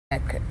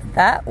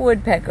That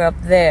woodpecker up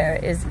there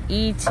is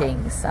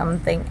eating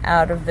something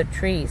out of the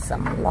tree,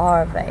 some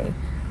larvae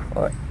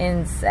or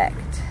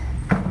insect.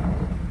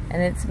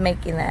 And it's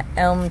making that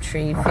elm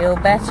tree feel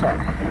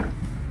better.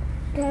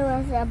 There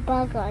was a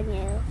bug on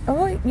you.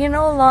 Oh, you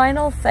know,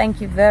 Lionel,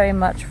 thank you very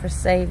much for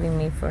saving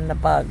me from the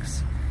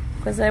bugs.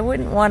 Because I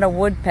wouldn't want a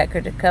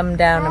woodpecker to come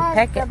down and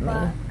peck at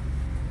me.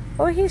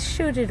 Oh, he's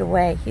shooed it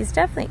away. He's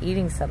definitely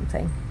eating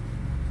something.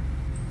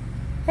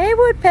 Hey,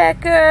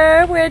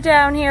 woodpecker, we're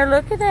down here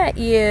looking at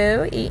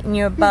you, eating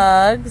your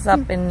bugs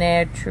up in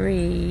their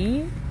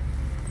tree.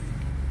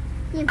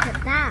 You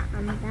put that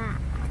on that.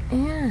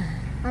 Yeah.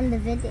 On the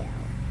video.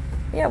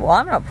 Yeah, well,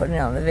 I'm not putting it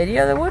on the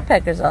video. The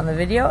woodpecker's on the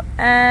video,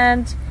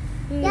 and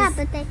he's... Yeah,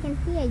 but they can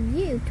hear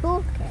you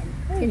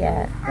talking.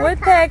 Yeah.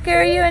 Woodpecker,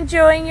 are you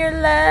enjoying your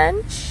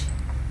lunch?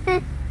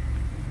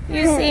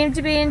 You seem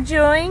to be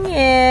enjoying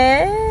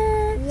it.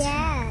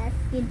 Yes,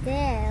 you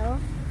do.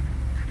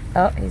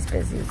 Oh, he's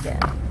busy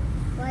again.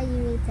 What are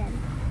you eating?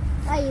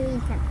 What are you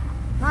eating?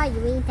 What are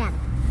you eating?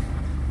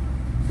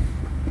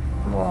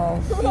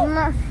 Whoa.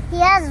 He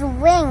has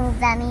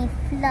wings and he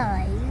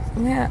flies.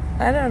 Yeah,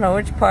 I don't know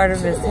which part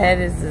of his head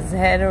is his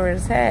head or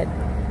his head.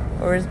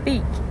 Or his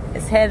beak.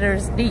 His head or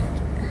his beak.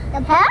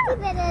 The back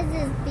of it is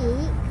his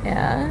beak.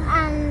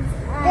 Yeah. And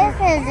this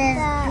is his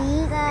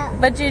beak.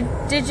 But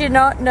did you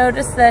not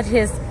notice that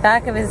his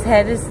back of his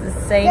head is the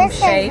same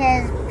shape?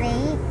 This is his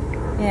beak.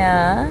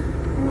 Yeah.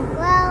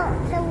 Well,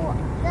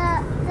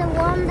 the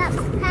one that's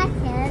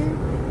pecking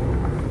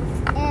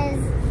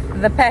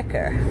is... The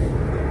pecker.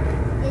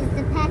 Is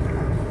the pecker.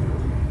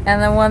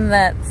 And the one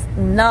that's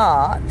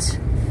not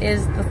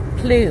is the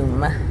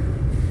plume.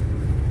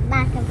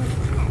 Back of his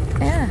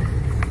head. Yeah.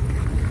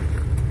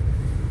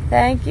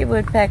 Thank you,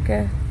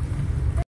 woodpecker.